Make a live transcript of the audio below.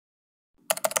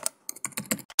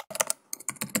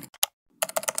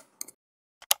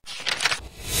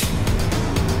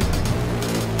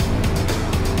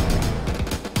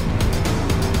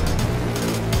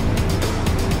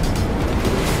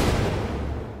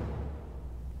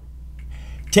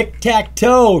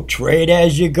Tic-tac-toe, trade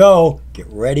as you go. Get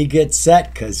ready, get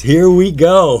set, because here we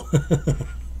go.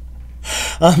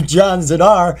 I'm John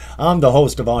Zidar. I'm the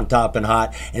host of On Top and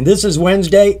Hot, and this is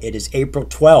Wednesday. It is April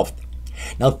 12th.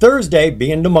 Now, Thursday,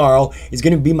 being tomorrow, is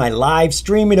going to be my live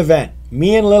streaming event.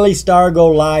 Me and Lily Starr go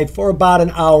live for about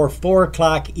an hour, 4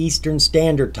 o'clock Eastern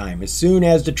Standard Time. As soon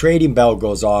as the trading bell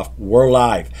goes off, we're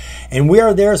live. And we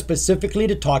are there specifically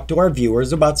to talk to our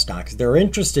viewers about stocks they're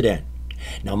interested in.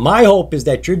 Now, my hope is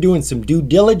that you're doing some due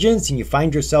diligence and you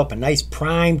find yourself a nice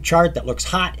prime chart that looks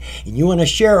hot and you want to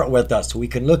share it with us so we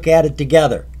can look at it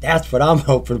together. That's what I'm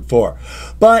hoping for.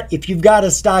 But if you've got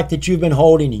a stock that you've been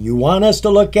holding and you want us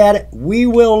to look at it, we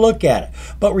will look at it.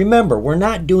 But remember, we're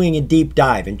not doing a deep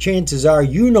dive, and chances are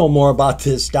you know more about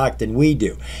this stock than we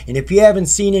do. And if you haven't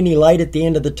seen any light at the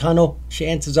end of the tunnel,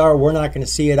 chances are we're not going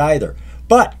to see it either.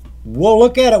 But we'll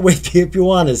look at it with you if you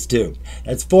want us to.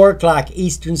 That's 4 o'clock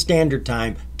Eastern Standard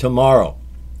Time tomorrow.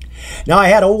 Now, I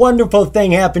had a wonderful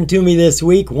thing happen to me this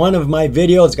week. One of my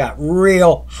videos got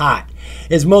real hot.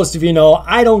 As most of you know,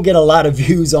 I don't get a lot of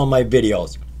views on my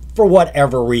videos for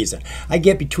whatever reason. I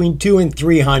get between 200 and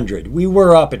 300. We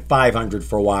were up at 500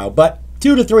 for a while, but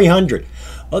 200 to 300.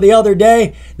 Well, the other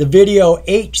day, the video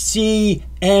HCNWF.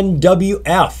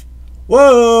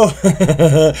 Whoa,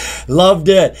 loved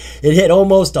it. It hit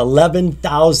almost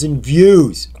 11,000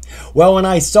 views. Well, when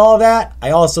I saw that, I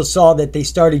also saw that they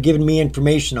started giving me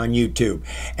information on YouTube.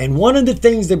 And one of the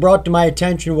things they brought to my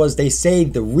attention was they say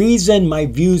the reason my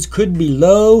views could be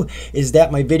low is that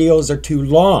my videos are too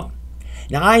long.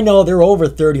 Now, I know they're over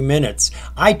 30 minutes.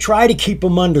 I try to keep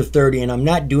them under 30 and I'm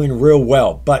not doing real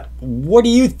well. But what do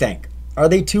you think? Are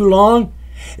they too long?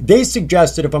 They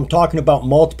suggested if I'm talking about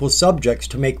multiple subjects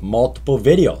to make multiple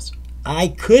videos. I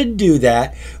could do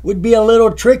that. Would be a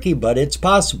little tricky, but it's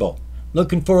possible.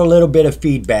 Looking for a little bit of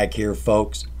feedback here,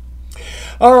 folks.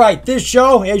 All right, this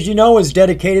show, as you know, is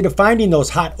dedicated to finding those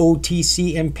hot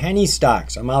OTC and penny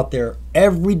stocks. I'm out there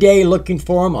every day looking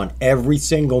for them on every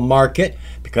single market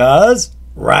because,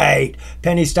 right,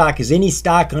 penny stock is any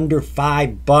stock under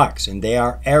 $5, and they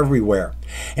are everywhere.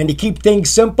 And to keep things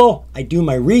simple, I do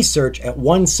my research at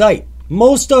one site.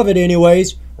 Most of it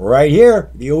anyways, right here,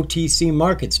 the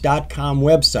OTCmarkets.com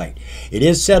website. It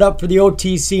is set up for the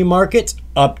OTC markets,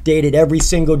 updated every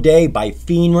single day by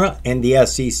FINRA and the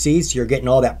SEC, so you're getting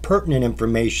all that pertinent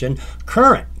information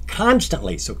current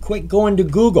constantly, so quit going to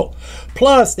Google.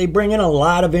 Plus, they bring in a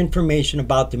lot of information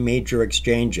about the major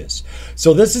exchanges.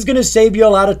 So this is going to save you a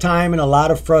lot of time and a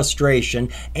lot of frustration,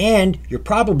 and you're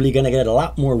probably going to get a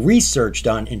lot more research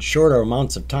done in shorter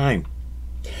amounts of time.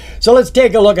 So let's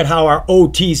take a look at how our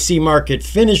OTC market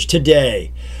finished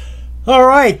today. All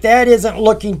right, that isn't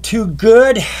looking too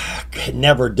good. It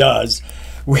never does.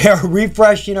 We are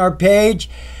refreshing our page.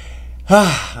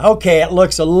 Okay, it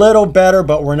looks a little better,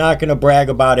 but we're not going to brag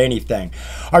about anything.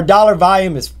 Our dollar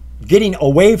volume is getting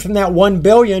away from that 1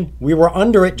 billion. We were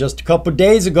under it just a couple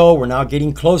days ago. We're now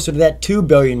getting closer to that 2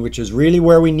 billion, which is really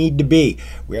where we need to be.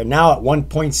 We are now at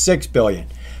 1.6 billion.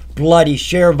 Bloody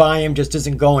share volume just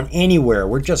isn't going anywhere.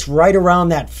 We're just right around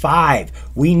that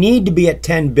 5. We need to be at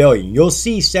 10 billion. You'll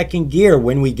see second gear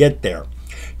when we get there.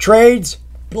 Trades,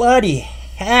 bloody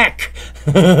heck.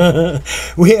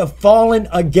 We have fallen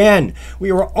again.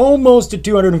 We were almost at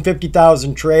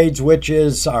 250,000 trades, which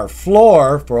is our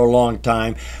floor for a long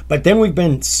time. But then we've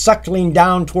been suckling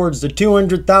down towards the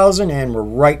 200,000 and we're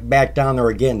right back down there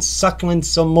again, suckling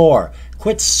some more.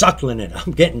 Quit suckling it.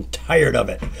 I'm getting tired of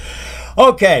it.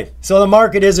 Okay, so the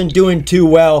market isn't doing too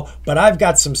well, but I've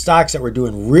got some stocks that were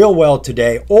doing real well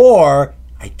today, or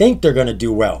I think they're going to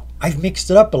do well. I've mixed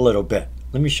it up a little bit.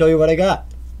 Let me show you what I got.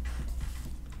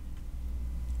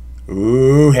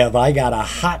 Ooh, have I got a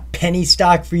hot penny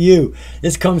stock for you.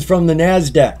 This comes from the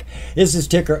NASDAQ. This is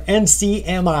ticker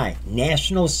NCMI,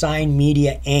 National Sign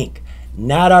Media Inc.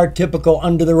 Not our typical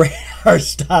under-the-radar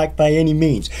stock by any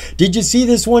means. Did you see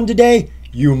this one today?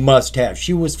 You must have.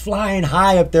 She was flying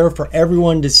high up there for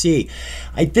everyone to see.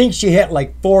 I think she hit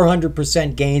like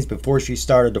 400% gains before she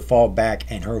started to fall back,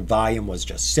 and her volume was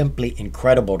just simply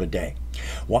incredible today.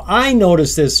 Well, I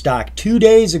noticed this stock 2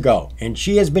 days ago, and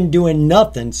she has been doing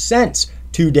nothing since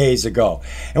 2 days ago.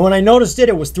 And when I noticed it,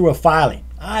 it was through a filing.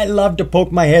 I love to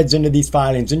poke my heads into these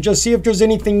filings and just see if there's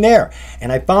anything there.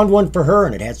 And I found one for her,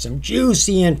 and it had some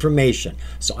juicy information.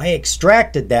 So I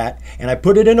extracted that, and I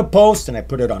put it in a post, and I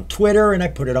put it on Twitter, and I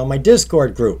put it on my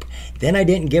Discord group. Then I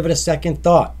didn't give it a second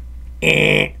thought.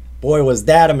 Boy, was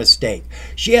that a mistake.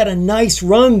 She had a nice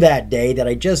run that day that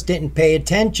I just didn't pay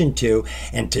attention to,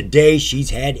 and today she's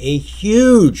had a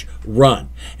huge run.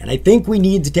 And I think we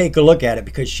need to take a look at it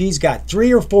because she's got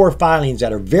 3 or 4 filings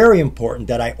that are very important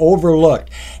that I overlooked,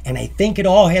 and I think it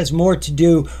all has more to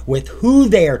do with who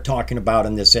they are talking about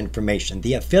in this information,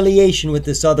 the affiliation with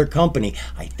this other company.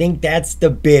 I think that's the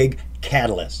big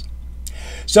catalyst.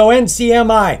 So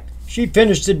NCMI, she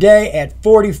finished the day at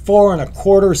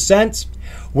 44.25 cents.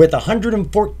 With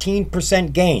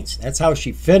 114% gains. That's how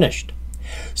she finished.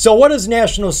 So what does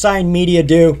National Sign Media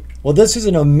do? Well, this is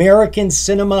an American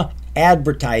cinema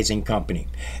advertising company.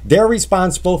 They're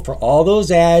responsible for all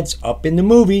those ads up in the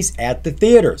movies at the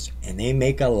theaters, and they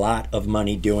make a lot of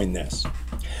money doing this.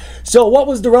 So what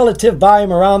was the relative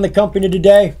volume around the company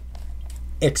today?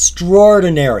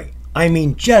 Extraordinary. I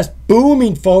mean, just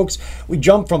booming, folks. We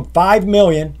jumped from 5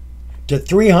 million to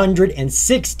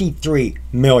 363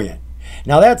 million.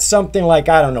 Now that's something like,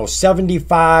 I don't know,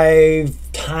 75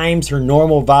 times her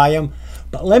normal volume.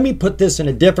 But let me put this in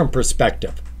a different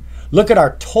perspective. Look at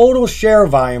our total share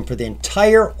volume for the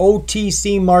entire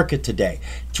OTC market today,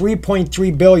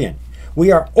 3.3 billion.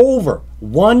 We are over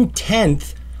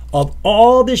 1/10 of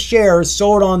all the shares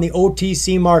sold on the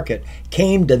OTC market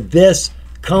came to this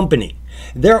company.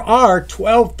 There are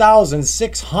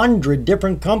 12,600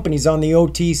 different companies on the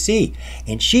OTC,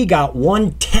 and she got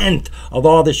 1/10 of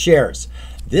all the shares.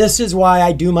 This is why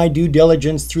I do my due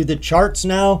diligence through the charts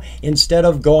now instead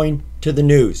of going to the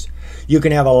news. You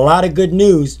can have a lot of good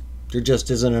news, there just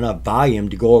isn't enough volume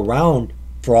to go around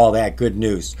for all that good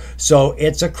news. So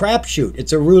it's a crapshoot.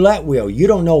 It's a roulette wheel. You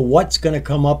don't know what's going to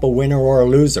come up a winner or a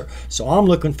loser. So I'm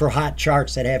looking for hot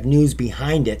charts that have news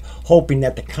behind it, hoping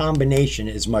that the combination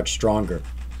is much stronger.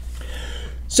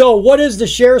 So what is the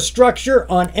share structure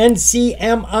on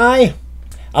NCMI?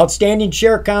 Outstanding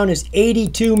share count is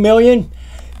 82 million.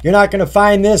 You're not going to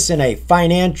find this in a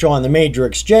financial on the major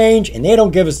exchange, and they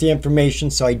don't give us the information,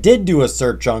 so I did do a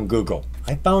search on Google.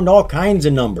 I found all kinds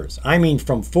of numbers. I mean,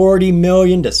 from 40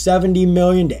 million to 70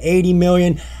 million to 80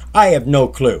 million. I have no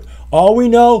clue. All we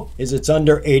know is it's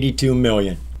under 82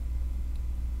 million.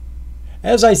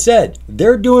 As I said,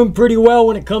 they're doing pretty well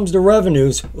when it comes to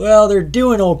revenues. Well, they're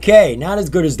doing okay. Not as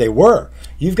good as they were.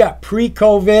 You've got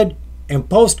pre-COVID and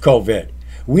post-COVID.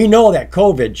 We know that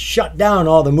COVID shut down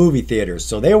all the movie theaters,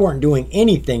 so they weren't doing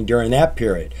anything during that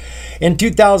period. In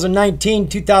 2019,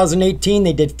 2018,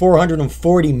 they did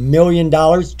 $440 million,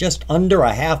 just under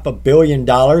 $500 million.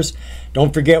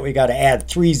 Don't forget, we got to add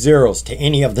 3 zeros to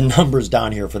any of the numbers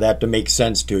down here for that to make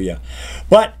sense to you.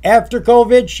 But after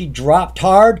COVID, she dropped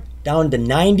hard, down to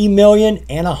 90 million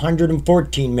and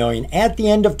 114 million at the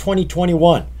end of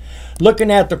 2021.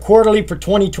 Looking at the quarterly for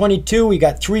 2022, we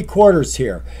got 3 quarters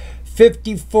here.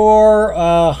 54,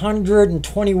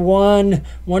 121,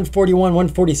 141,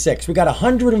 146. We got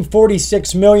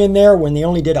 146 million there when they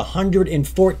only did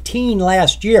 114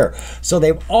 last year. So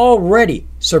they've already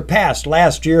surpassed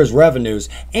last year's revenues,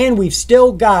 and we've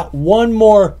still got one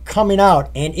more coming out,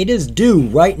 and it is due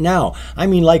right now. I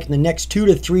mean, like in the next 2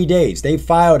 to 3 days. They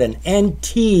filed an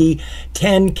NT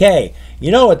 10K.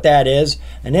 You know what that is.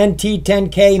 An NT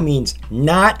 10K means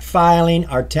not filing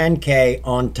our 10K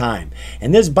on time.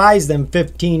 And this buys them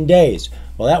 15 days.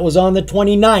 Well, that was on the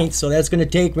 29th, so that's going to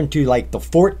take them to like the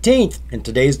 14th, and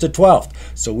today's the 12th.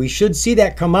 So we should see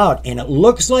that come out, and it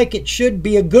looks like it should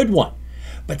be a good one.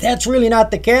 But that's really not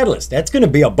the catalyst. That's going to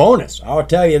be a bonus. I'll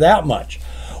tell you that much.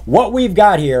 What we've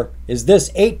got here is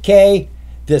this 8K,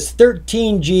 this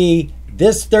 13G,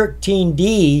 this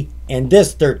 13D, and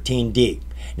this 13D.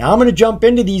 Now I'm going to jump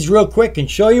into these real quick and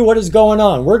show you what is going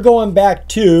on. We're going back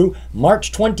to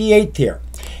March 28th here.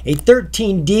 A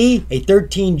 13D, a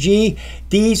 13G,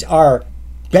 these are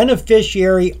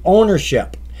beneficiary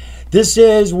ownership. This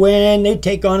is when they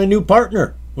take on a new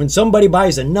partner. When somebody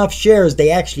buys enough shares, they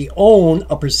actually own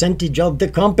a percentage of the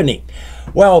company.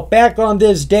 Well, back on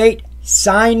this date,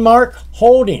 Cinemark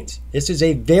Holdings. This is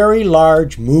a very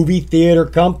large movie theater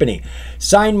company.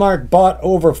 Cinemark bought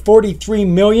over 43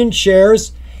 million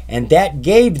shares, and that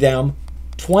gave them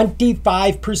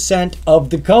 25% of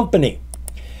the company.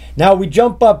 Now we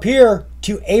jump up here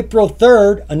to April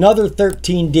 3rd, another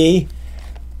 13D.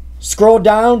 Scroll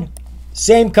down,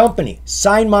 same company.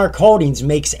 Cinemark Holdings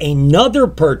makes another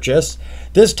purchase.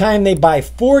 This time they buy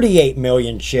 48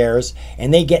 million shares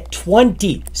and they get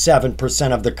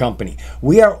 27% of the company.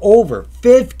 We are over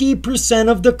 50%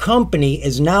 of the company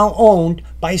is now owned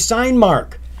by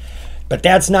Cinemark. But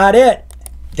that's not it.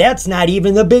 That's not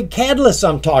even the big catalyst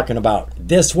I'm talking about.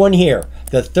 This one here,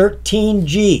 the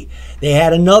 13G. They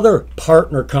had another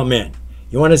partner come in.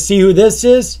 You want to see who this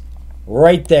is?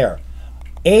 Right there.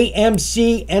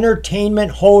 AMC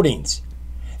Entertainment Holdings.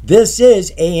 This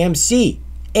is AMC,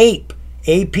 APE,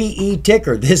 APE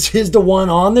ticker. This is the one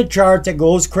on the chart that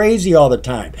goes crazy all the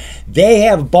time. They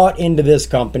have bought into this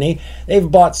company. They've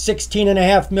bought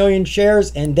 16.5 million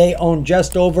shares and they own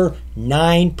just over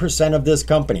 9% of this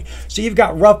company. So you've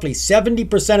got roughly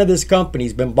 70% of this company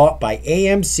has been bought by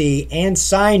AMC and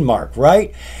Cinemark,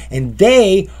 right? And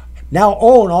they now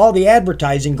own all the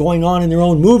advertising going on in their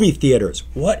own movie theaters.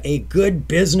 What a good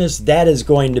business that is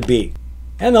going to be.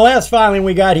 And the last filing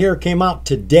we got here came out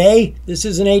today. This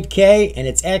is an 8K and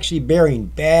it's actually bearing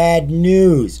bad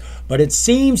news, but it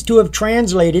seems to have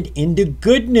translated into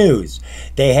good news.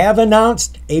 They have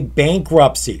announced a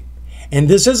bankruptcy. And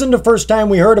this isn't the first time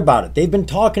we heard about it. They've been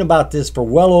talking about this for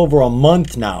well over a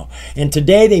month now. And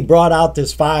today they brought out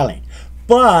this filing.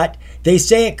 But they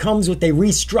say it comes with a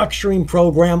restructuring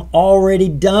program already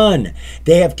done.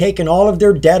 They have taken all of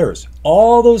their debtors,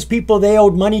 all those people they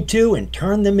owed money to, and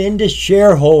turned them into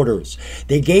shareholders.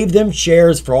 They gave them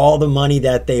shares for all the money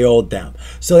that they owed them.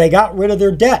 So they got rid of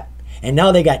their debt. And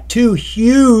now they got two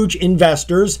huge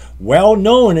investors,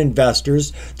 well-known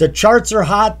investors. The charts are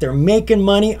hot. They're making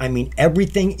money. I mean,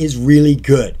 everything is really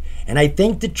good. And I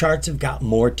think the charts have got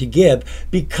more to give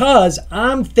because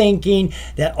I'm thinking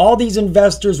that all these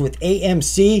investors with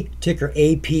AMC, ticker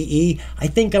APE, I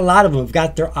think a lot of them have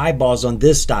got their eyeballs on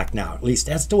this stock now. At least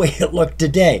that's the way it looked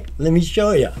today. Let me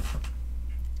show you.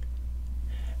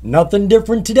 Nothing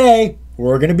different today.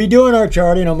 We're going to be doing our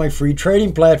charting on my free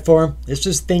trading platform. This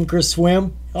is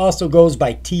Thinkorswim. It also goes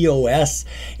by TOS.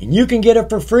 And you can get it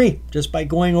for free just by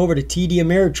going over to TD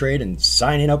Ameritrade and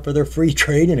signing up for their free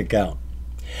trading account.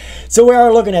 So we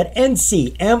are looking at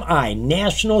NCMI,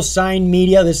 National Sign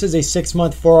Media. This is a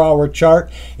 6-month, 4-hour chart.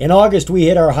 In August, we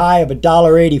hit our high of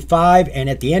 $1.85, and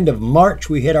at the end of March,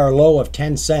 we hit our low of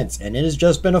 10 cents. And it has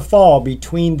just been a fall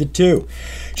between the two.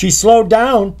 She slowed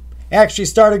down. Actually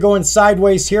started going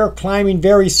sideways here, climbing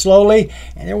very slowly,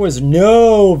 and there was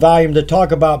no volume to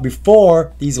talk about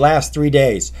before these last 3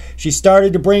 days. She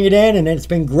started to bring it in, and it's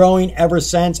been growing ever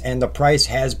since, and the price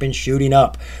has been shooting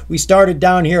up. We started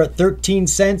down here at 13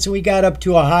 cents, and we got up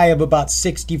to a high of about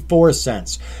 64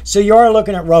 cents. So you are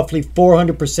looking at roughly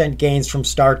 400% gains from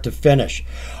start to finish.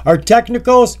 Our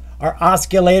technicals, our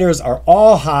oscillators are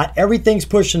all hot. Everything's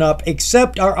pushing up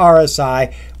except our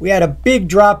RSI. We had a big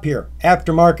drop here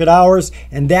after market hours,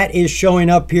 and that is showing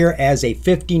up here as a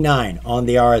 59 on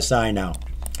the RSI now.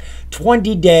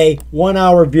 20-day,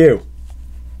 1-hour view.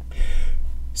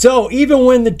 So even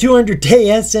when the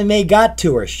 200-day SMA got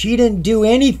to her, she didn't do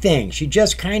anything. She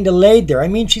just kind of laid there. I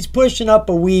mean, she's pushing up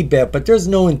a wee bit, but there's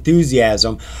no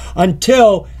enthusiasm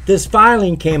until this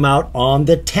filing came out on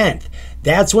the 10th.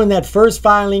 That's when that first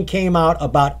filing came out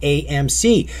about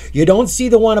AMC. You don't see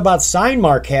the one about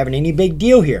Cinemark having any big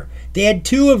deal here. They had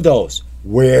 2 of those.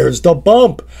 Where's the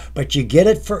bump? But you get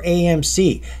it for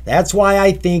AMC. That's why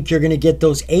I think you're going to get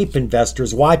those APE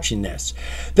investors watching this.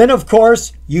 Then, of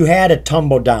course, you had a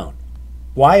tumble down.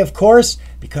 Why, of course?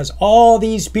 Because all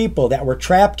these people that were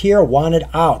trapped here wanted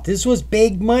out. This was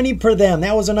big money for them.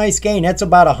 That was a nice gain. That's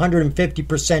about a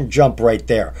 150% jump right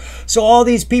there. So all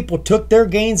these people took their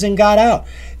gains and got out.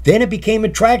 Then it became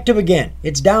attractive again.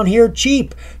 It's down here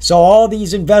cheap. So all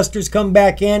these investors come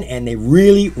back in and they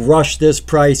really rush this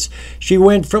price. She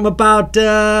went from about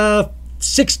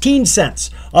 16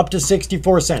 cents up to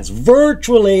 64 cents.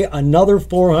 Virtually another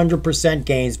 400%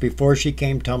 gains before she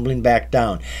came tumbling back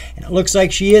down. And it looks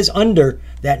like she is under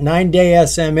that 9-day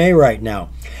SMA right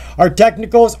now. Our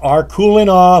technicals are cooling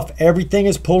off. Everything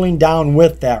is pulling down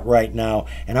with that right now.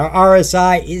 And our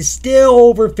RSI is still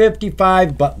over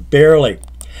 55, but barely.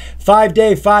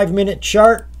 5-day, 5-minute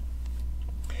chart.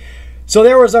 So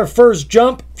there was our first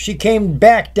jump. She came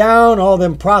back down. All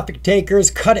them profit takers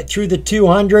cut it through the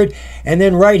 200. And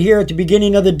then right here at the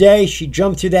beginning of the day, she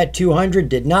jumped through that 200,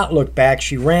 did not look back.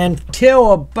 She ran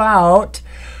till about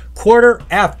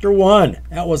 1:15.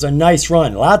 That was a nice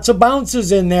run. Lots of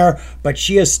bounces in there, but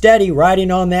she is steady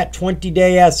riding on that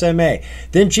 20-day SMA.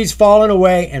 Then she's fallen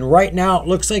away, and right now it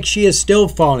looks like she is still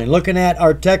falling. Looking at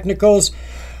our technicals,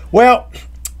 well,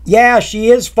 yeah, she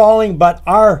is falling, but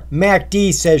our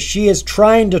MACD says she is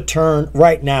trying to turn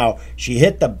right now. She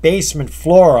hit the basement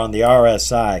floor on the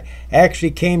RSI.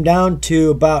 Actually came down to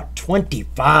about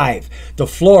 25. The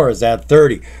floor is at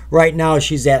 30. Right now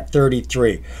she's at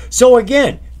 33. So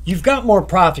again, you've got more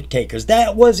profit takers.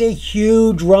 That was a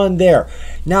huge run there.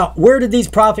 Now, where did these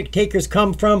profit takers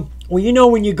come from? Well, you know,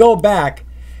 when you go back,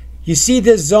 you see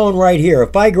this zone right here.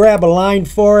 If I grab a line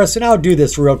for us, and I'll do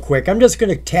this real quick, I'm just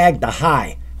going to tag the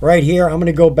high right here. I'm going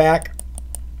to go back.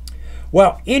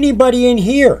 Well, anybody in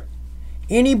here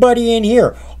Anybody in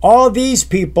here? All these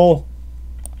people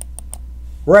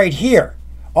right here.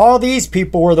 All these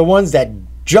people were the ones that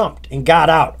jumped and got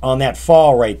out on that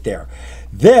fall right there.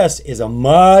 This is a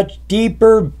much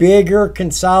deeper, bigger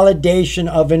consolidation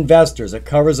of investors. It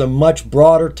covers a much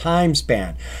broader time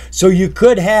span. So you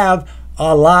could have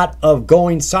a lot of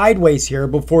going sideways here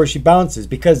before she bounces,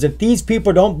 because if these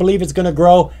people don't believe it's going to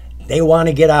grow, they want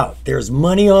to get out. There's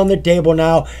money on the table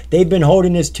now. They've been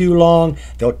holding this too long.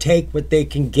 They'll take what they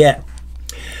can get.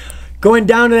 Going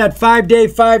down to that 5-day,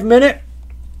 5-minute,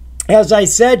 as I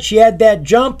said, she had that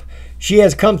jump. She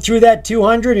has come through that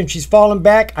 200 and she's fallen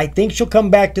back. I think she'll come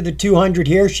back to the 200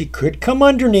 here. She could come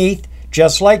underneath,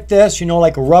 just like this, you know,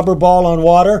 like a rubber ball on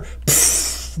water.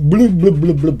 Blub, blub,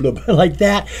 blub, blub, blub, like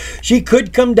that. She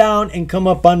could come down and come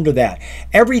up under that.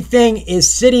 Everything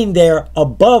is sitting there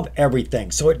above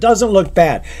everything, so it doesn't look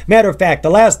bad. Matter of fact, the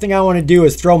last thing I want to do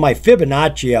is throw my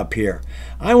Fibonacci up here.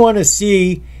 I want to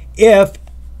see if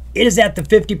it is at the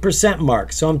 50%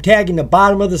 mark. So I'm tagging the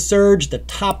bottom of the surge, the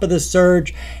top of the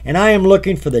surge, and I am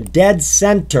looking for the dead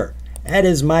center. That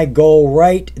is my goal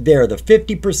right there, the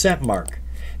 50% mark.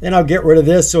 Then I'll get rid of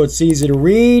this so it's easy to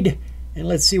read. And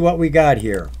let's see what we got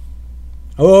here.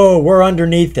 Oh, we're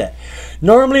underneath it.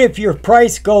 Normally, if your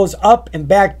price goes up and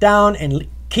back down and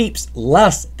keeps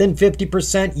less than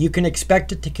 50%, you can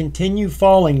expect it to continue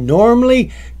falling normally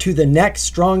to the next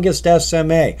strongest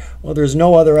SMA. Well, there's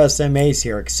no other SMAs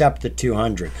here except the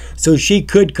 200. So she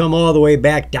could come all the way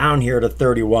back down here to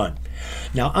 31.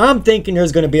 Now, I'm thinking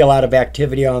there's going to be a lot of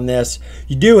activity on this.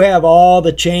 You do have all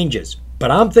the changes, but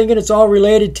I'm thinking it's all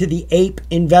related to the ape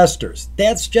investors.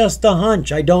 That's just a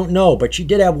hunch. I don't know. But she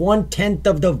did have 1/10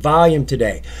 of the volume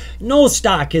today. No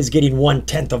stock is getting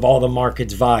 1/10 of all the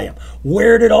market's volume.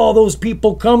 Where did all those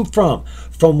people come from?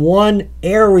 From one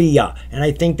area. And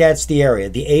I think that's the area,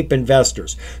 the ape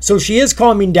investors. So she is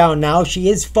calming down now. She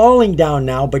is falling down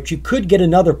now, but you could get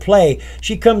another play.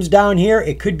 She comes down here.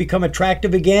 It could become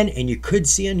attractive again, and you could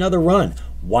see another run.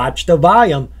 Watch the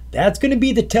volume. That's going to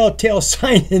be the telltale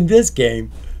sign in this game.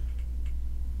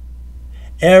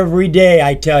 Every day,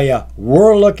 I tell you,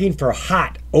 we're looking for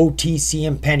hot OTC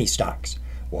and penny stocks.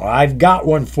 Well, I've got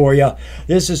one for you.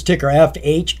 This is ticker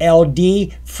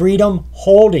FHLD, Freedom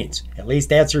Holdings. At least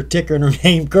that's her ticker and her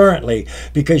name currently,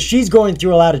 because she's going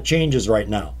through a lot of changes right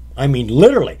now. I mean,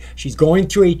 literally, she's going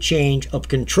through a change of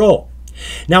control.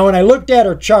 Now, when I looked at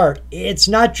her chart, it's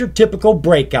not your typical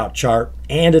breakout chart,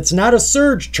 and it's not a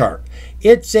surge chart.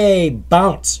 It's a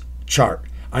bounce chart.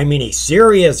 I mean, a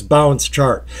serious bounce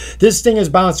chart. This thing is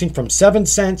bouncing from 7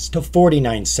 cents to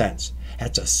 49 cents.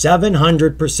 That's a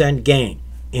 700% gain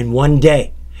in one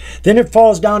day. Then it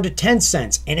falls down to 10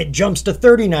 cents and it jumps to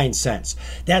 39 cents.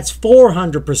 That's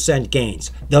 400%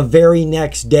 gains the very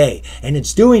next day. And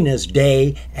it's doing this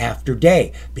day after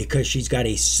day because she's got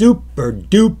a super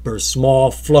duper small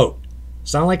float.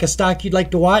 Sound like a stock you'd like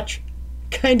to watch?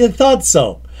 Kind of thought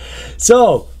so.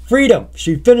 So, Freedom,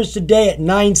 she finished the day at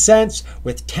 9 cents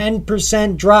with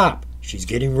 10% drop. She's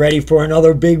getting ready for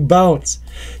another big bounce.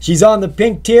 She's on the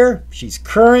pink tier. She's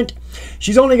current.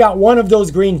 She's only got one of those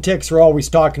green ticks we're always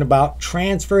talking about,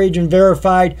 transfer agent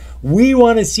verified. We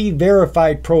want to see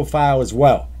verified profile as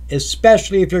well,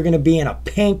 especially if you're going to be in a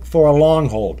pink for a long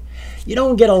hold. You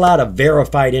don't get a lot of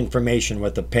verified information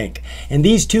with the pink. And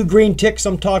these two green ticks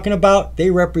I'm talking about, they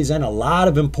represent a lot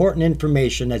of important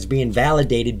information that's being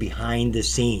validated behind the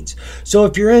scenes. So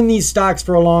if you're in these stocks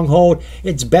for a long hold,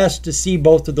 it's best to see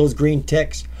both of those green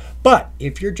ticks. But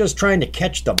if you're just trying to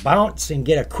catch the bounce and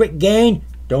get a quick gain,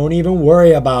 don't even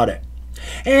worry about it.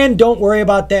 And don't worry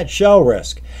about that shell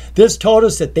risk. This told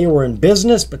us that they were in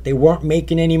business, but they weren't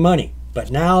making any money.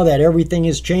 But now that everything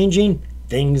is changing,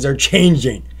 things are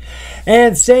changing.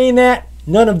 And saying that,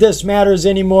 none of this matters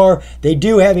anymore. They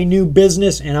do have a new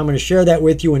business, and I'm going to share that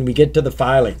with you when we get to the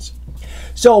filings.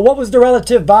 So what was the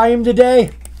relative volume today?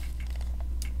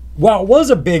 Well, it was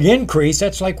a big increase.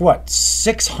 That's like, what,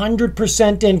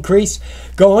 600% increase,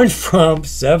 going from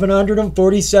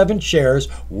 747 shares,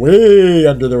 way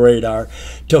under the radar,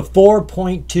 to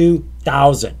 4.2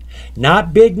 thousand.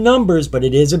 Not big numbers, but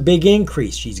it is a big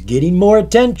increase. She's getting more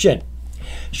attention.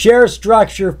 Share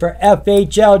structure for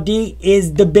FHLD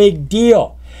is the big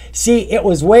deal. See, it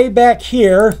was way back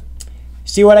here.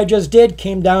 See what I just did?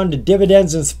 Came down to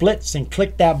dividends and splits and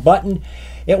clicked that button.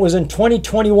 It was in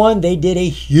 2021, they did a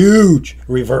huge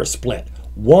reverse split.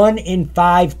 1 in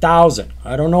 5,000.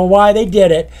 I don't know why they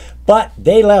did it, but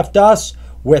they left us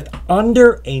with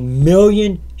under 1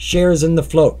 million shares in the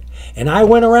float. And I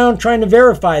went around trying to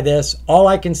verify this. All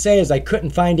I can say is I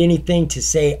couldn't find anything to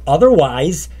say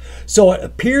otherwise. So it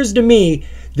appears to me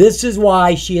This is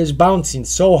why she is bouncing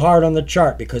so hard on the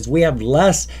chart, because we have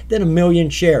less than 1 million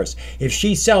shares. If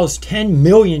she sells 10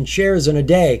 million shares in a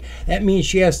day, that means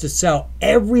she has to sell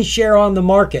every share on the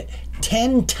market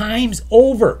 10 times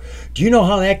over. Do you know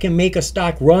how that can make a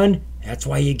stock run? That's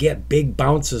why you get big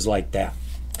bounces like that.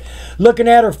 Looking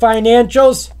at her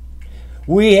financials,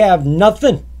 we have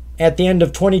nothing at the end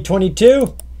of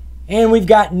 2022, and we've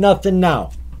got nothing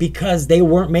now because they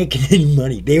weren't making any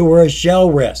money. They were a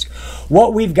shell risk.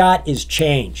 What we've got is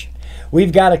change.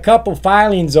 We've got a couple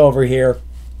filings over here.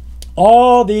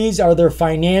 All these are their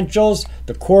financials.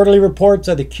 The quarterly reports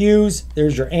are the Qs.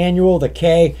 There's your annual, the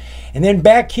K. And then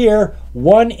back here,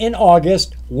 one in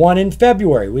August, one in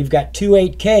February. We've got 2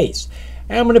 8Ks.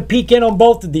 And I'm going to peek in on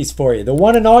both of these for you. The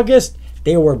one in August,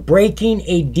 they were breaking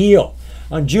a deal.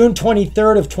 On June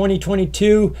 23rd of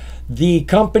 2022, the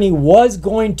company was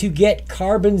going to get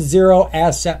carbon zero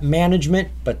asset management,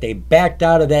 but they backed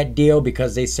out of that deal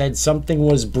because they said something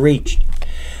was breached.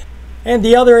 And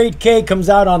the other 8K comes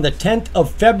out on the 10th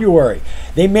of February.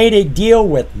 They made a deal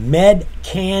with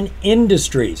Medcan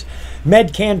Industries.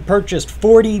 Medcan purchased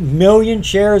 40 million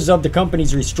shares of the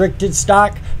company's restricted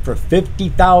stock for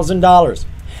 $50,000.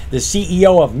 The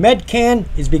CEO of Medcan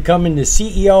is becoming the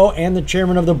CEO and the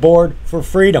chairman of the board for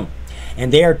Freedom.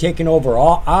 And they are taking over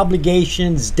all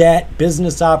obligations, debt,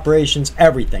 business operations,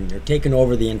 everything. They're taking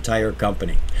over the entire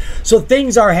company. So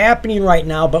things are happening right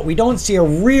now, but we don't see a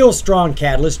real strong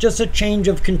catalyst, just a change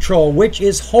of control, which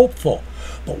is hopeful.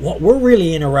 But what we're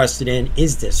really interested in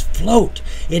is this float.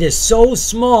 It is so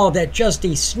small that just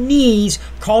a sneeze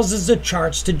causes the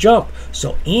charts to jump.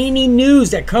 So any news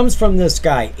that comes from this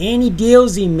guy, any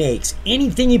deals he makes,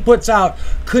 anything he puts out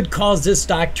could cause this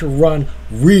stock to run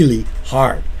really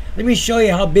hard. Let me show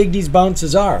you how big these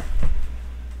bounces are.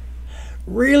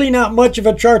 Really not much of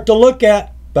a chart to look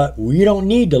at, but we don't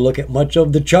need to look at much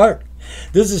of the chart.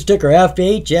 This is ticker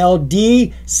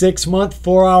FHLD, 6-month,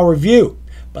 4-hour view.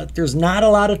 But there's not a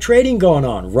lot of trading going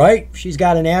on, right? She's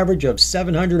got an average of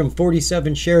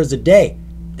 747 shares a day.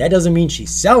 That doesn't mean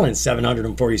she's selling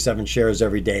 747 shares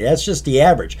every day. That's just the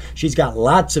average. She's got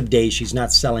lots of days she's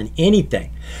not selling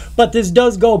anything. But this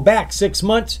does go back 6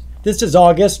 months. This is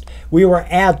August. We were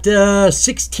at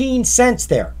 16 cents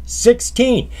there,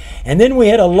 16. And then we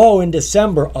hit a low in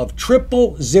December of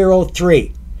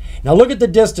 0003. Now look at the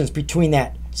distance between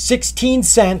that 16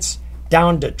 cents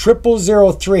down to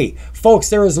 0003. Folks,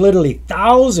 there is literally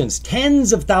thousands,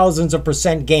 tens of thousands of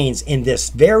percent gains in this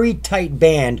very tight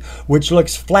band, which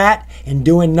looks flat and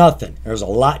doing nothing. There's a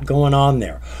lot going on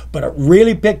there. But it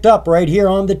really picked up right here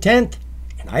on the 10th,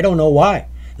 and I don't know why.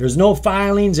 There's no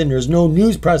filings and there's no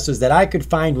news presses that I could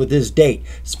find with this date.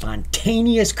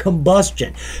 Spontaneous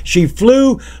combustion. She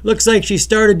flew, looks like she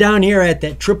started down here at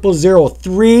that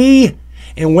 0003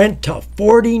 and went to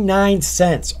 49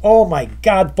 cents. Oh my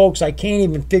God, folks, I can't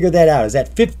even figure that out. Is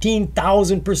that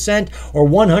 15,000% or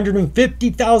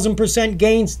 150,000%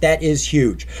 gains? That is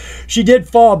huge. She did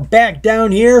fall back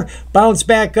down here, bounced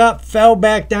back up, fell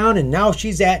back down, and now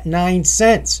she's at 9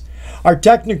 cents. Our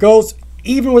technicals,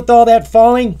 even with all that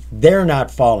falling, they're not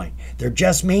falling. They're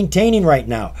just maintaining right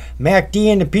now. MACD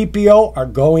and the PPO are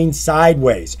going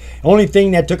sideways. The only thing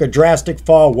that took a drastic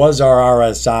fall was our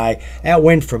RSI. That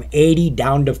went from 80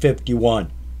 down to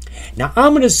 51. Now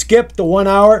I'm going to skip the 1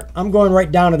 hour. I'm going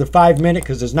right down to the 5 minute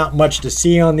because there's not much to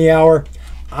see on the hour.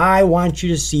 I want you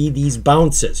to see these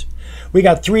bounces. We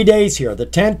got 3 days here, the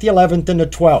 10th, the 11th, and the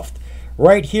 12th.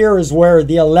 Right here is where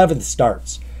the 11th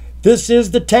starts. This is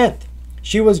the 10th.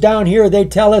 She was down here, they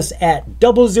tell us, at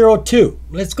 002.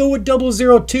 Let's go with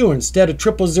 002 instead of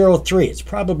 0003. It's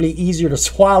probably easier to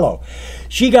swallow.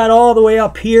 She got all the way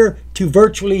up here to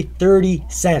virtually 30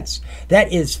 cents.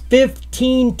 That is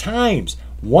 15 times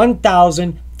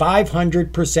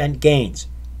 1,500% gains.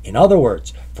 In other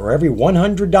words, for every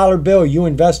 $100 bill you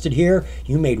invested here,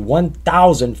 you made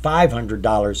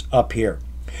 $1,500 up here.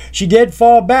 She did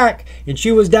fall back, and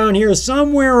she was down here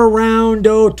somewhere around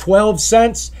 12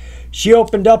 cents. She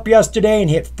opened up yesterday and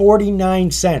hit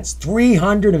 49 cents,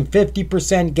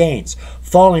 350% gains,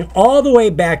 falling all the way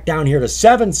back down here to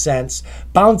 7 cents,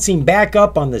 bouncing back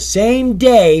up on the same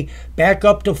day, back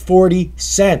up to 40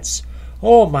 cents.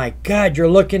 Oh my God, you're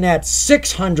looking at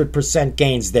 600%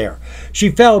 gains there. She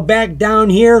fell back down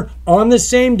here on the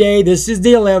same day. This is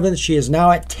the 11th. She is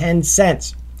now at 10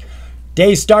 cents.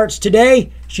 Day starts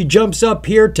today. She jumps up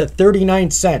here to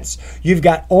 39 cents. You've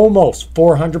got almost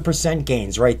 400%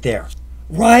 gains right there.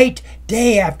 Right?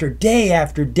 Day after day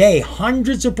after day,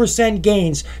 hundreds of percent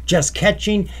gains just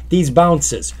catching these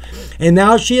bounces. And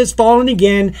now she has fallen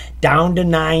again down to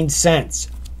 9 cents.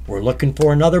 We're looking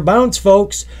for another bounce,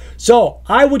 folks. So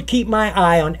I would keep my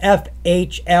eye on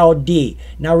FHLD.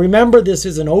 Now remember, this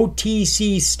is an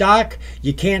OTC stock.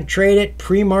 You can't trade it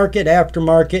pre-market,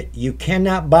 aftermarket. You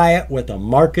cannot buy it with a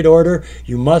market order.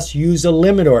 You must use a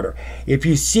limit order. If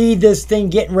you see this thing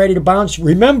getting ready to bounce,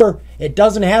 remember, it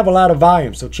doesn't have a lot of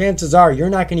volume. So chances are you're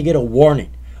not going to get a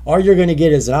warning. All you're going to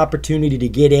get is an opportunity to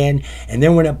get in, and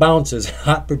then when it bounces, an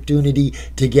opportunity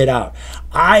to get out.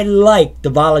 I like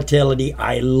the volatility.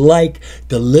 I like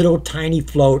the little tiny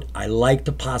float. I like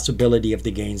the possibility of the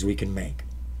gains we can make.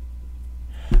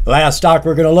 Last stock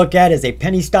we're going to look at is a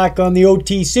penny stock on the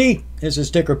OTC. This is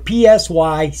ticker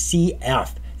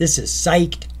PSYCF. This is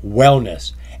Psyched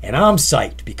Wellness. And I'm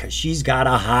psyched because she's got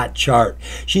a hot chart.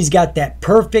 She's got that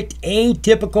perfect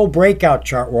atypical breakout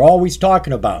chart we're always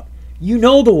talking about. You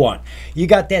know the one. You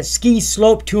got that ski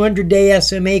slope 200-day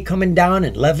SMA coming down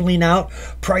and leveling out,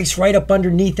 price right up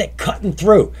underneath it, cutting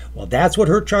through. Well, that's what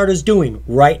her chart is doing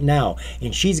right now.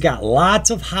 And she's got lots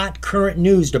of hot current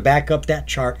news to back up that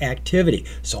chart activity.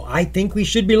 So I think we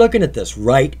should be looking at this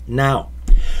right now.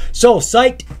 So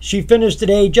psyched, she finished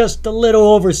today just a little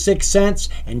over 6 cents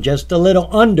and just a little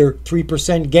under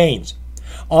 3% gains.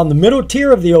 On the middle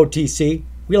tier of the OTC,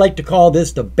 we like to call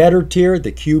this the better tier,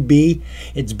 the QB.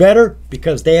 It's better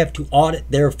because they have to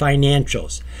audit their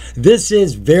financials. This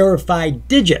is verified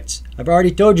digits. I've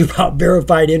already told you about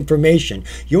verified information.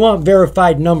 You want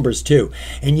verified numbers too.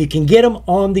 And you can get them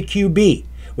on the QB.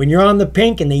 When you're on the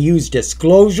pink and they use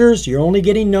disclosures, you're only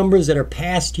getting numbers that are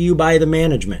passed to you by the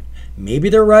management. Maybe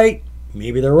they're right,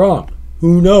 maybe they're wrong.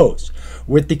 Who knows?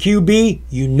 With the QB,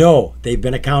 you know they've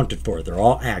been accounted for. They're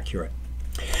all accurate.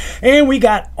 And we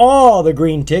got all the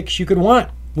green ticks you could want.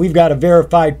 We've got a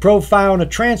verified profile and a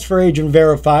transfer agent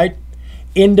verified.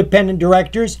 Independent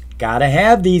directors, gotta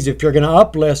have these if you're gonna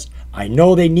uplist. I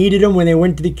know they needed them when they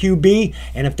went to the QB,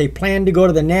 and if they plan to go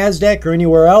to the NASDAQ or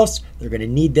anywhere else, they're gonna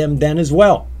need them then as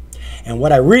well. And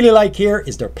what I really like here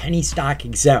is they're penny stock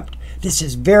exempt. This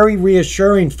is very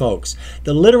reassuring, folks.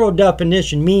 The literal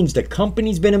definition means the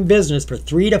company's been in business for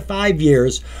 3 to 5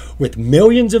 years with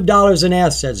millions of dollars in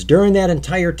assets during that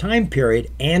entire time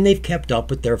period, and they've kept up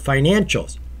with their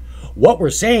financials. What we're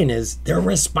saying is they're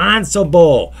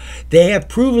responsible. They have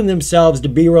proven themselves to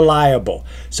be reliable.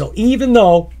 So even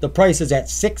though the price is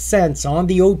at 6 cents on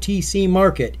the OTC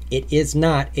market, it is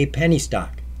not a penny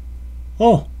stock.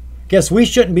 Oh, guess we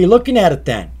shouldn't be looking at it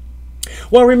then.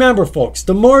 Well, remember, folks,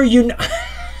 the more you know...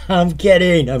 I'm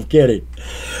kidding.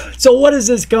 So what does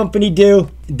this company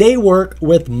do? They work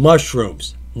with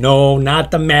mushrooms. No, not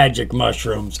the magic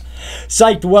mushrooms.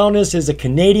 Psyched Wellness is a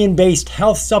Canadian-based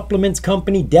health supplements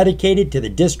company dedicated to the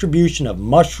distribution of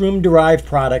mushroom-derived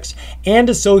products and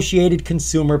associated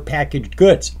consumer packaged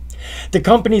goods. The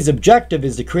company's objective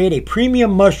is to create a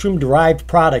premium mushroom-derived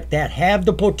product that have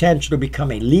the potential to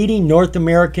become a leading North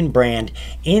American brand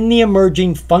in the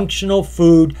emerging functional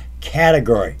food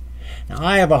category. Now,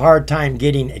 I have a hard time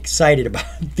getting excited about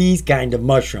these kind of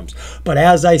mushrooms, but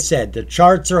as I said, the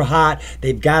charts are hot.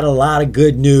 They've got a lot of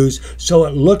good news, so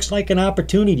it looks like an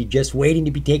opportunity just waiting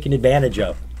to be taken advantage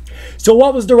of. So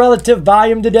what was the relative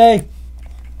volume today?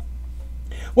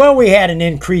 Well, we had an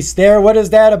increase there. What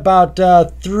is that? About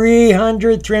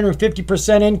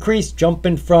 350% increase,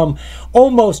 jumping from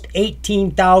almost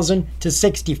 18,000 to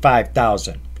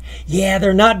 65,000. Yeah,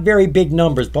 they're not very big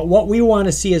numbers, but what we want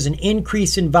to see is an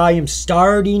increase in volume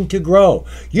starting to grow.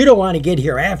 You don't want to get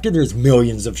here after there's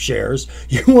millions of shares.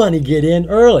 You want to get in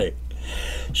early.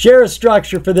 Share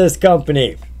structure for this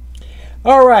company.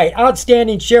 All right,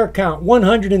 outstanding share count,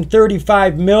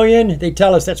 135 million. They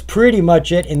tell us that's pretty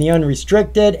much it in the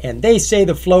unrestricted, and they say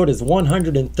the float is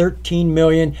 113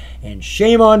 million, and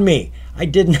shame on me. I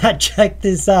did not check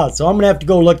this out, so I'm going to have to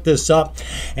go look this up,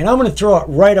 and I'm going to throw it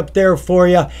right up there for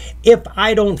you. If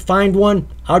I don't find one,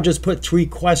 I'll just put 3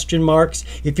 question marks.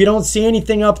 If you don't see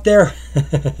anything up there,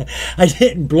 I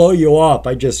didn't blow you off.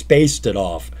 I just spaced it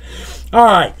off. All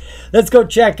right, let's go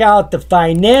check out the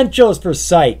financials for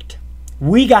Psyched.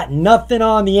 We got nothing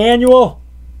on the annual,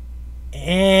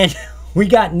 and we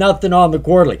got nothing on the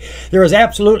quarterly. There is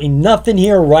absolutely nothing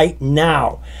here right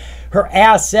now. Her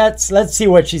assets, let's see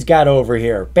what she's got over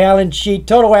here. Balance sheet,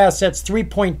 total assets,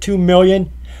 3.2 million,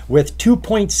 with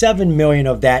 2.7 million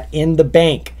of that in the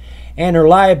bank. And her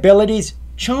liabilities,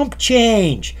 chump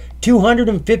change,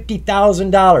 $250,000,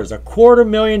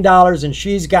 $250,000, and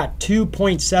she's got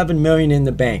 2.7 million in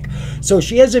the bank. So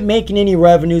she isn't making any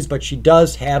revenues, but she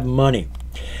does have money.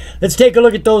 Let's take a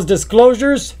look at those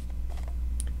disclosures.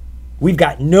 We've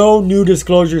got no new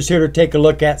disclosures here to take a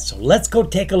look at, so let's go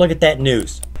take a look at that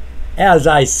news. As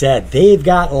I said, they've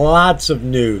got lots of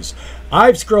news.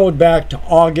 I've scrolled back to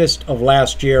August of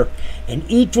last year, and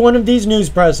each one of these news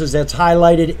presses that's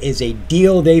highlighted is a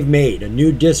deal they've made, a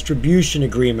new distribution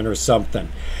agreement or something.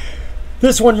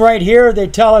 This one right here, they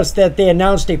tell us that they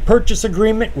announced a purchase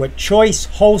agreement with Choice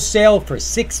Wholesale for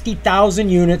 60,000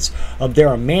 units of their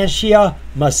Amansia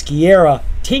muscaria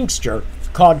tincture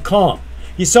called Calm.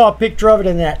 You saw a picture of it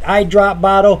in that eye drop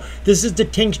bottle. This is the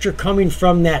tincture coming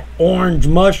from that orange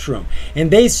mushroom.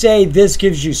 And they say this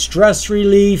gives you stress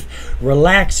relief,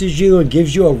 relaxes you, and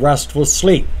gives you a restful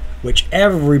sleep, which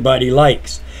everybody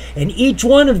likes. And each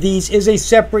one of these is a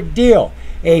separate deal.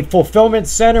 A fulfillment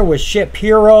center with Ship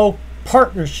Hero,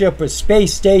 partnership with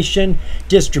Space Station,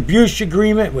 distribution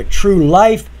agreement with True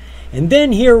Life. And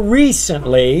then here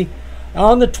recently,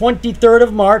 on the 23rd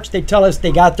of March, they tell us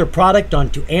they got their product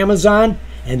onto Amazon.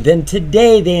 And then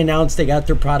today they announced they got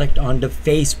their product onto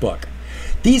Facebook.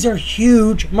 These are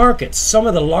huge markets, some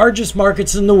of the largest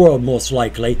markets in the world most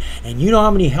likely. And you know how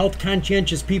many health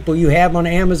conscientious people you have on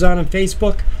Amazon and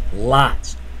Facebook?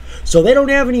 Lots. So they don't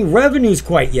have any revenues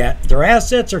quite yet. Their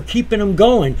assets are keeping them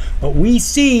going, but we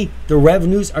see the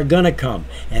revenues are going to come.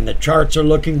 And the charts are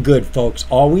looking good, folks.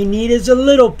 All we need is a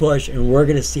little push, and we're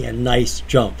going to see a nice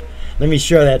jump. Let me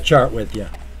share that chart with you.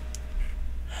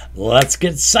 Let's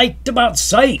get psyched about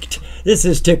psyched. This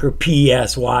is ticker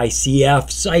PSYCF,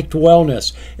 Psyched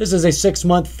Wellness. This is a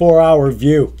 6-month, 4-hour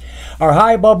view. Our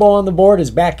high bubble on the board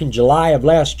is back in July of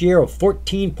last year of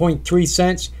 14.3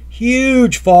 cents.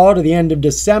 Huge fall to the end of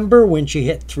December when she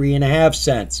hit 3.5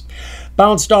 cents.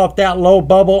 Bounced off that low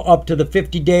bubble up to the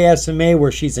 50-day SMA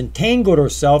where she's entangled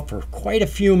herself for quite a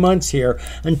few months here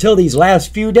until these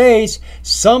last few days.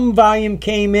 Some volume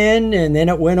came in and then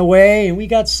it went away, and we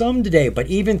got some today. But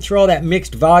even through all that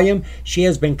mixed volume, she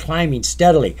has been climbing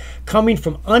steadily, coming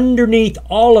from underneath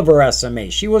all of her SMA.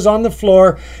 She was on the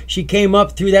floor. She came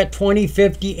up through that 20,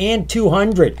 50, and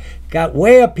 200. Got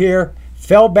way up here.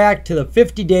 Fell back to the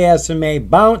 50-day SMA,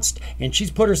 bounced, and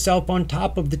she's put herself on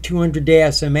top of the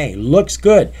 200-day SMA. Looks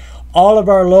good. All of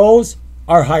our lows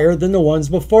are higher than the ones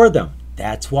before them.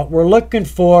 That's what we're looking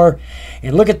for.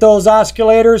 And look at those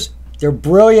oscillators. They're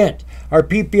brilliant. Our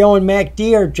PPO and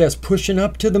MACD are just pushing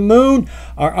up to the moon.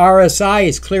 Our RSI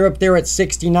is clear up there at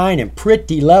 69 and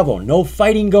pretty level. No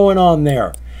fighting going on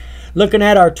there. Looking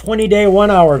at our 20-day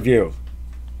 1-hour view.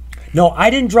 No, I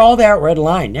didn't draw that red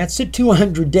line. That's the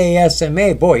 200-day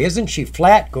SMA. Boy, isn't she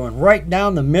flat, going right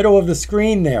down the middle of the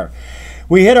screen there.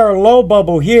 We hit our low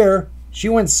bubble here. She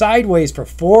went sideways for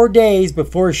 4 days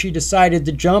before she decided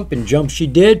to jump, and jump she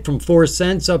did from 4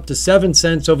 cents up to 7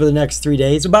 cents over the next 3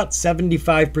 days, about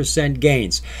 75%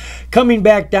 gains. Coming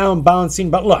back down, bouncing,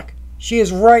 but look, she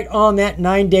is right on that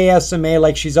 9-day SMA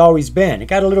like she's always been. It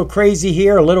got a little crazy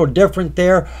here, a little different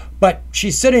there, but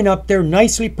she's sitting up there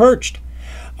nicely perched.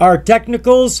 Our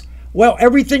technicals, well,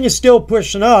 everything is still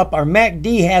pushing up. Our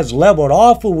MACD has leveled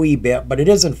off a wee bit, but it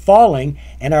isn't falling.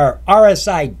 And our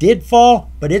RSI did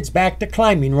fall, but it's back to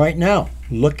climbing right now.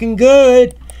 Looking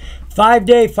good.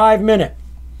 5-day, 5-minute.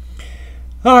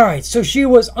 All right, so she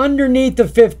was underneath the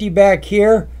 50 back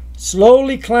here.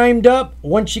 Slowly climbed up.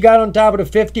 Once she got on top of the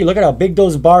 50, look at how big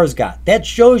those bars got. That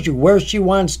shows you where she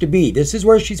wants to be. This is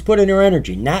where she's putting her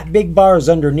energy, not big bars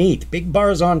underneath, big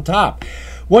bars on top.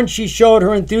 Once she showed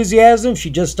her enthusiasm, she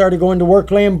just started going to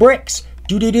work laying bricks.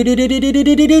 Had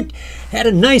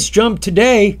a nice jump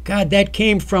today. God, that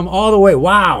came from all the way.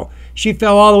 Wow. She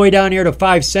fell all the way down here to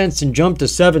 5 cents and jumped to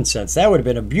 7 cents. That would have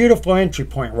been a beautiful entry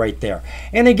point right there.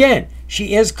 And again,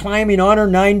 she is climbing on her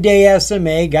 9-day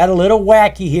SMA. Got a little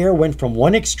wacky here. Went from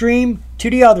one extreme to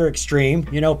the other extreme.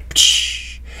 You know,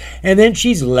 and then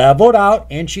she's leveled out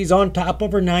and she's on top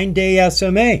of her 9-day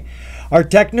SMA. Our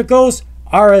technicals,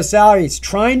 RSI is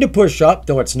trying to push up,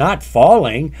 though it's not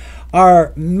falling.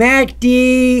 Our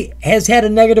MACD has had a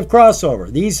negative crossover.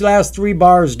 These last 3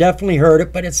 bars definitely hurt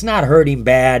it, but it's not hurting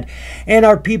bad. And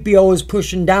our PPO is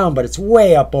pushing down, but it's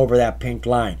way up over that pink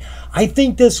line. I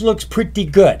think this looks pretty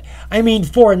good. I mean,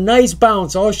 for a nice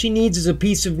bounce, all she needs is a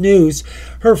piece of news.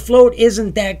 Her float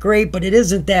isn't that great, but it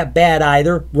isn't that bad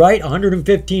either, right?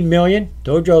 115 million.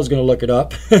 Told you I was going to look it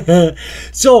up.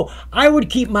 So I would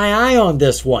keep my eye on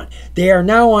this one. They are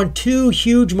now on 2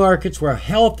 huge markets where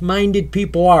health-minded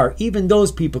people are. Even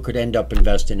those people could end up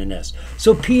investing in this.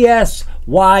 So PSYCF.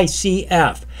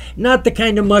 Not the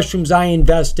kind of mushrooms I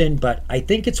invest in, but I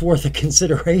think it's worth a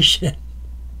consideration.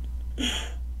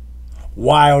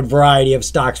 Wild variety of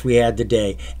stocks we had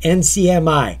today.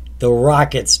 NCMI, the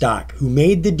rocket stock, who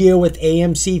made the deal with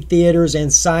AMC Theaters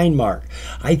and Signmark.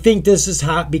 I think this is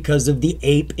hot because of the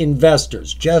ape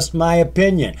investors. Just my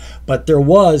opinion. But there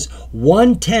was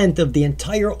 1/10 of the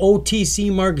entire OTC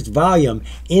market's volume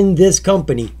in this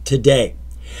company today.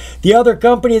 The other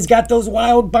company has got those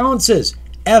wild bounces.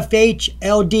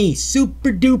 FHLD,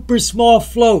 super duper small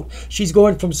float. She's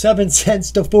going from 7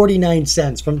 cents to 49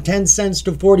 cents, from 10 cents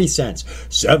to 40 cents.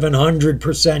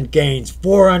 700% gains,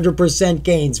 400%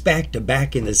 gains back to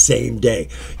back in the same day.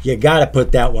 You got to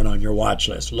put that one on your watch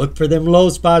list. Look for them low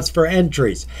spots for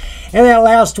entries. And that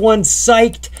last one,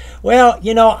 Psyched. Well,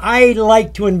 you know, I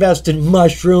like to invest in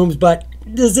mushrooms, but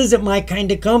this isn't my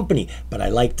kind of company, but I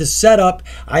like the setup.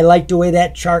 I like the way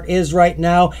that chart is right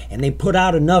now, and they put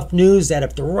out enough news that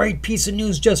if the right piece of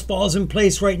news just falls in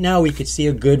place right now, we could see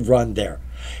a good run there.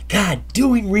 God,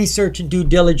 doing research and due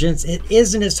diligence, it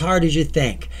isn't as hard as you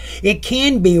think. It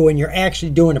can be when you're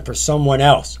actually doing it for someone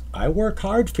else. I work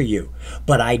hard for you,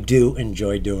 but I do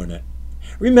enjoy doing it.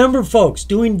 Remember, folks,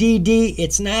 doing DD,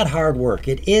 it's not hard work.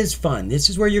 It is fun. This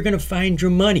is where you're going to find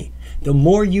your money. The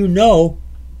more you know,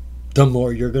 the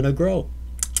more you're going to grow.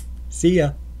 See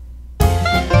ya.